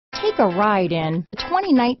Take a ride in the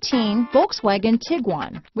 2019 Volkswagen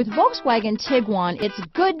Tiguan. With Volkswagen Tiguan, it's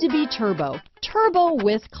good to be turbo. Turbo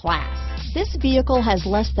with class. This vehicle has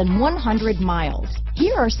less than 100 miles.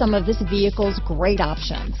 Here are some of this vehicle's great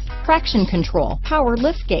options: traction control, power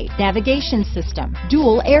liftgate, navigation system,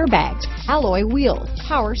 dual airbags, alloy wheels,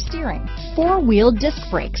 power steering, four-wheel disc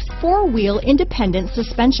brakes, four-wheel independent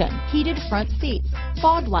suspension, heated front seats,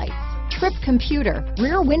 fog lights, trip computer,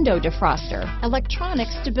 rear window defroster, electronic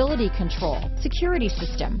stability control, security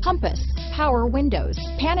system, compass, power windows,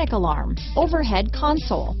 panic alarm, overhead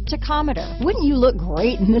console, tachometer. Wouldn't you look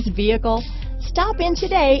great in this vehicle? Stop in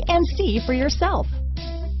today and see for yourself.